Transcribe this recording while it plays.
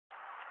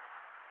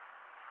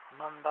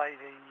Monday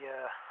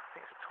I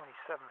think it's the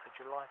 27th of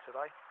July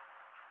today,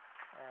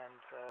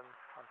 and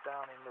I'm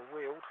down in the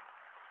Weald,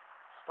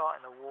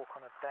 starting to walk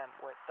on a damp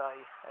wet day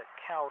at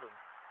Cowden,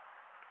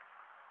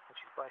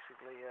 which is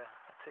basically a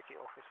ticket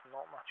office for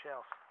not much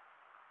else.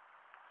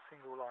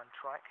 Single line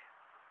track.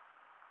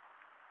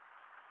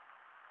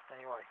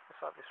 Anyway,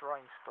 let's hope this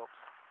rain stops.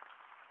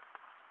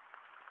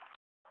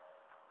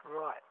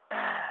 Right,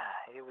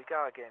 here we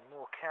go again,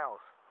 more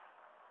cows.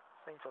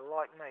 Seem to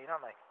like me,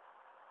 don't they?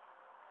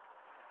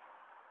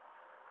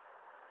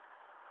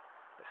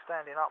 They're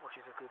standing up, which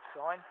is a good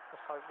sign.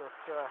 Let's hope that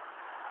the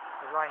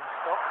rain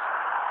stops.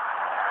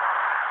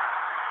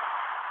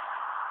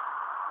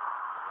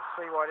 I can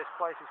see why this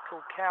place is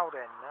called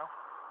Cowden now.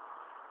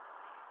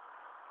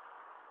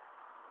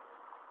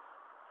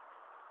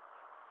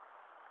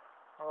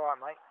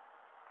 Alright, mate.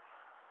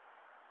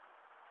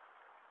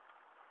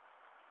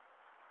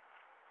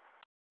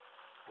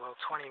 Well,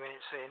 20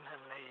 minutes in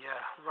and the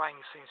rain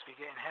seems to be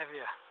getting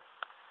heavier,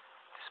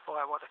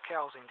 despite what the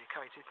cows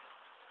indicated.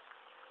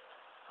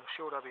 I'm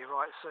sure they'll be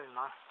right soon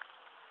though.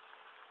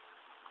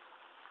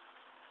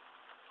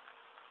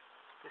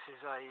 This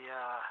is a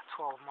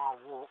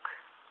 12-mile walk,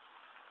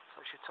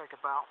 so it should take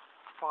about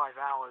 5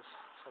 hours,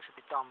 so it should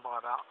be done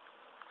by about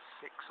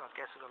 6, I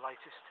guess, at the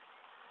latest.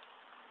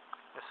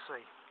 Let's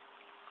see.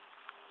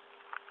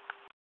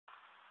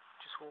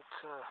 Just walked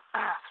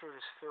through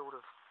this field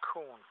of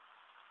corn.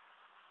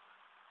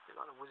 A bit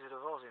like the Wizard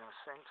of Oz in a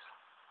sense.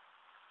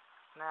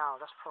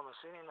 Now, that's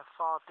promising. In the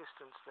far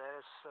distance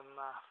there's some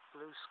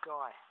blue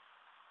sky.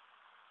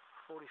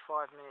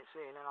 45 minutes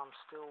in and I'm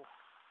still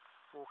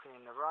walking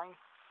in the rain.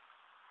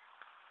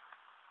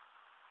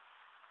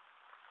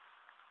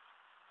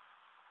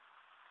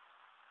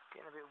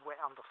 Getting a bit wet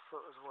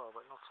underfoot as well,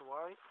 but not to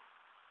worry.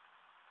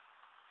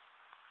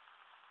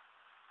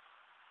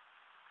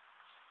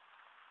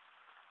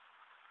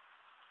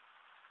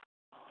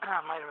 I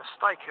made a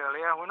mistake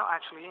earlier. We're not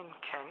actually in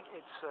Kent,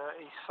 it's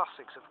East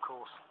Sussex, of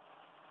course.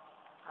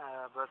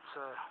 But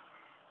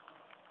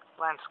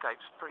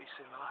landscape's pretty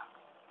similar.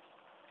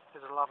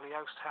 There's a lovely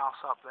oast house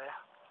up there.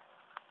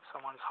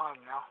 Someone's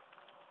home now.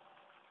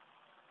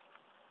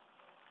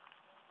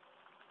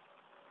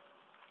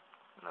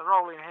 And the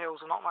rolling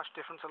hills are not much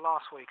different to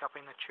last week up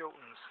in the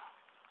Chilterns.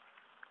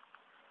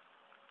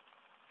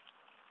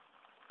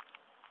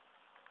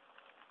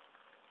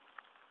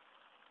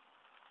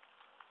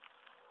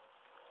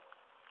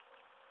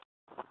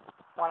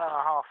 One and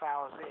a half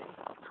hours in,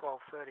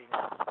 12:30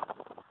 now,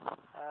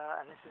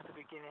 and this is the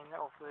beginning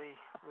of the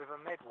River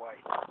Medway,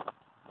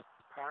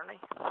 apparently.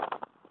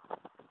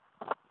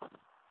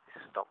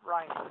 It stopped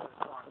raining for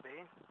the time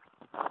being,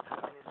 about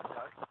 2 minutes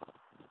ago.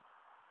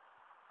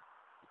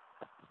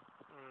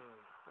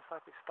 Let's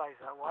hope it stays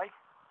that way.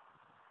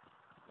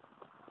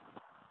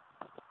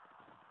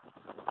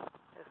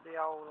 There's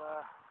the old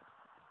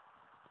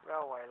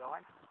railway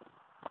line,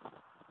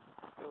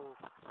 still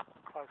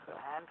close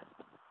at hand.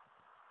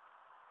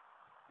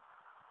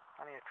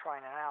 Only a train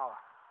an hour,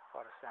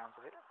 by the sounds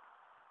of it.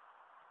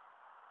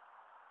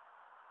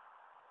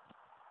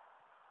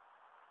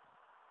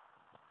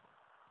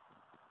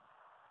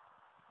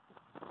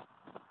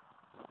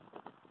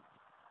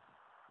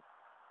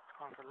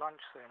 Time for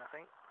lunch soon, I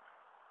think.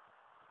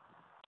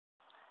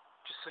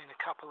 Just seen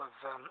a couple of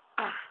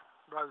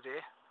roe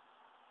deer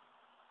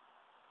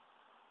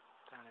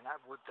down in that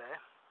wood there,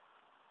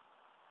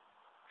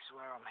 which is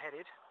where I'm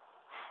headed.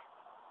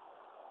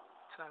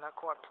 Turned out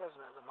quite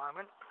pleasant at the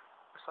moment.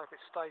 Let's hope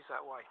it stays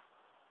that way.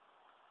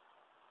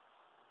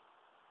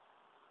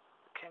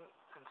 Kent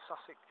and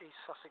Sussex, East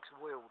Sussex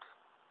Weald.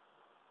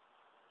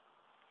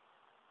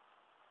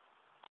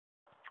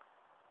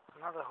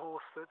 Another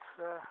horse that's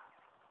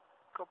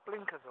got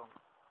blinkers on.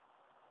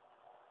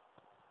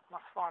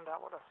 Must find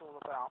out what that's all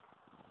about.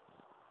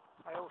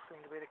 They all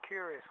seem to be the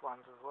curious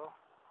ones as well,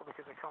 or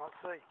because they can't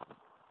see.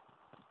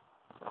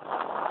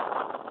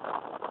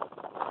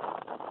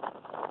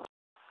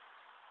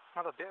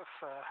 Another bit of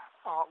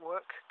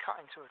artwork cut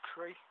into a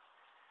tree,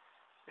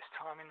 this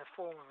time in the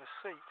form of a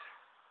seat,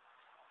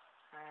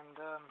 and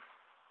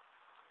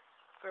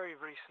very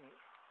recent.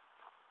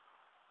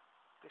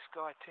 This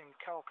guy Tim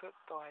Calcutt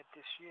died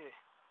this year.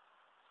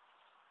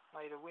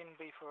 May the wind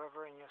be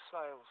forever in your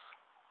sails.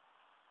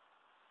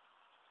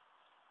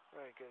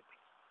 Very good.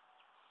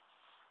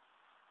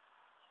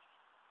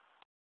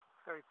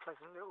 Very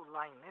pleasant little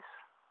lane this.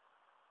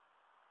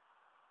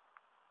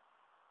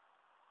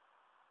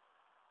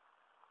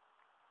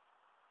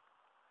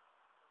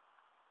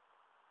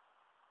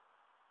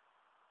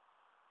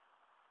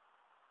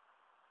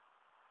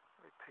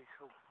 Very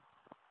peaceful.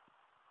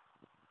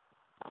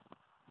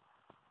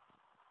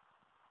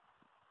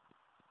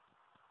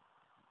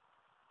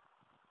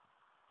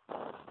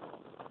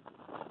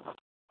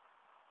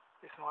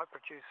 This might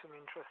produce some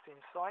interesting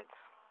sights.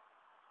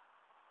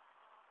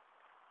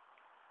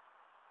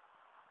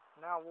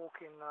 Now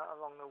walking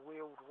along the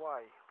Weald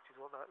Way, which is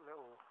what that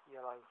little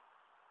yellow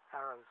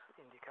arrow's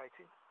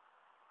indicating.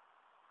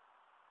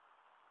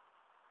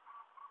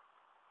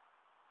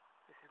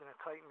 This is going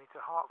to take me to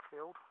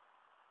Hartfield,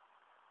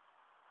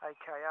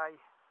 aka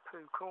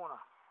Pooh Corner.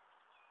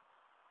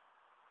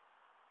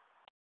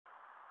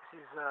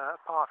 This is a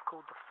path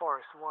called the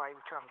Forest Way,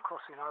 which I'm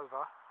crossing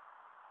over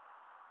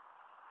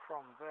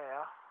from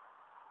there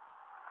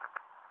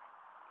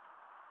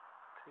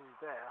to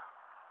there.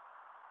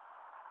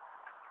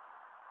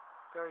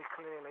 Very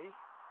clearly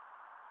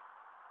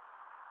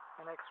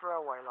the next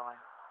railway line.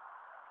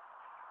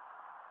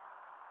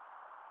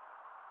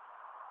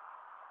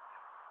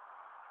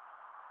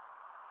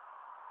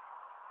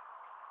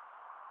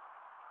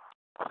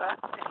 That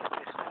in the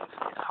distance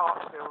is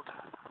Hartfield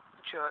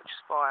church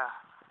spire.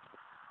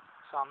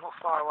 So I'm not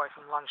far away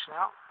from lunch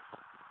now.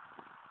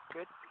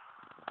 Good.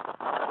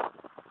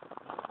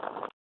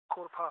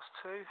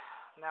 2:15,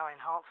 now in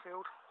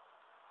Hartfield.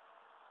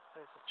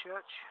 There's the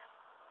church.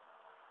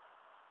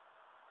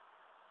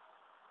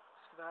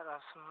 So that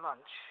has some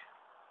lunch.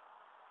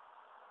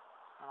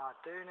 And I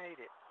do need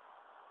it.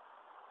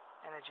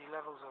 Energy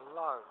levels are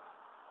low.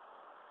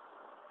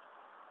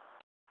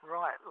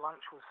 Right,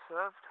 lunch was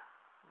served.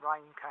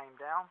 Rain came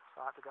down,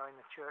 so I had to go in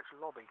the church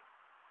lobby.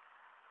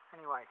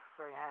 Anyway,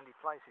 very handy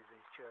places,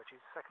 these churches.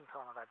 Second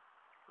time I've had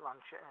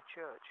lunch in a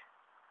church.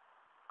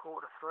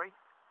 2:45.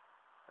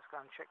 Let's go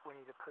and check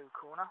Winnie the Pooh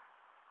Corner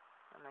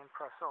and then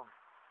press on.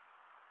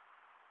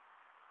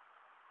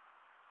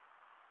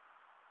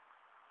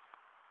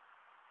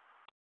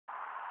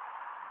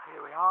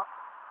 Here we are,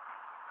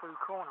 Pooh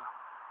Corner.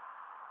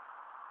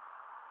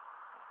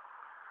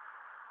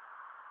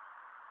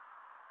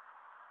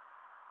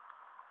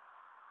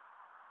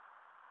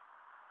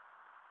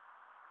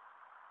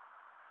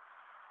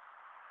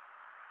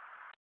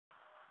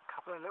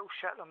 Couple of little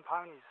Shetland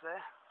ponies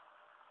there,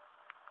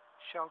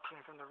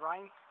 sheltering from the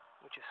rain,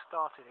 which has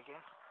started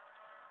again.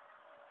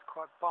 It's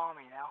quite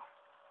balmy now.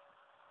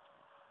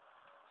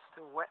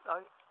 Still wet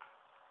though.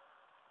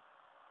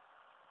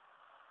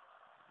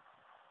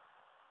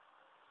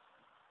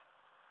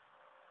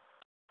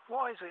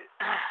 Why is it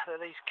that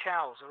these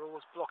cows are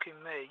always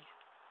blocking me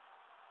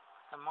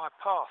and my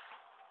path?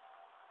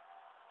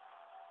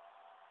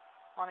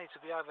 I need to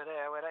be over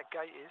there where that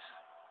gate is,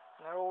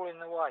 and they're all in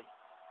the way.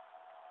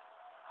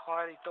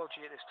 Highly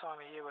dodgy at this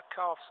time of year with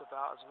calves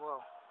about as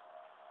well.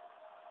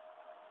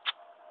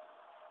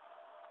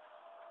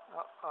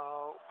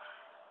 Uh-oh.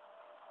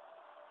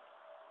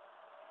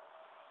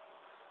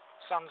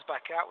 Sun's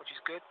back out, which is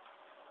good.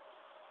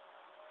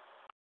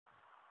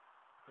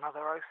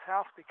 Another oast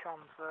house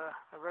becomes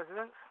a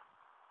residence.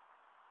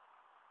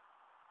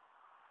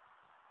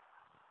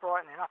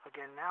 Brightening up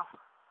again now.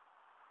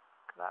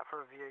 Look at that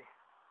for a view.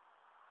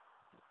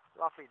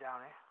 Lovely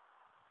down here.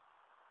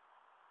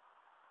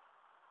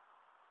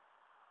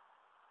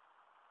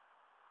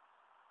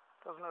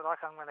 Doesn't look like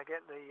I'm going to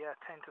get the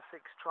 10 to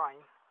 6 train,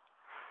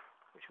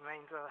 which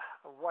means a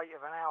wait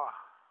of an hour,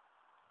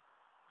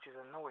 which is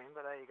annoying,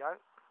 but there you go.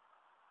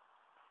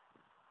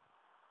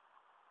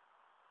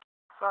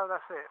 So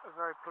that's it, a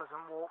very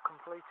pleasant walk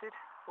completed,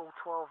 all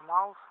 12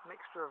 miles,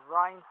 mixture of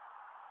rain,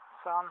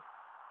 sun,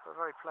 but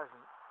very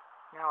pleasant.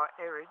 Now at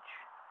Eridge,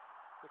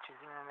 which is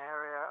in an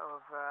area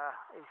of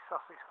East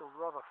Sussex called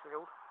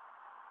Hartfield,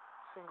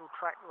 single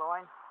track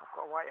line. I've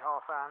got to wait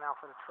half hour now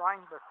for the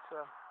train, but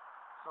it's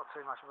not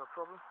too much of a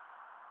problem.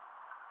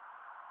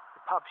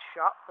 The pub's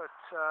shut, but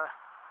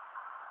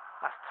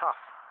that's tough.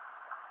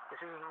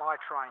 This isn't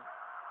my train.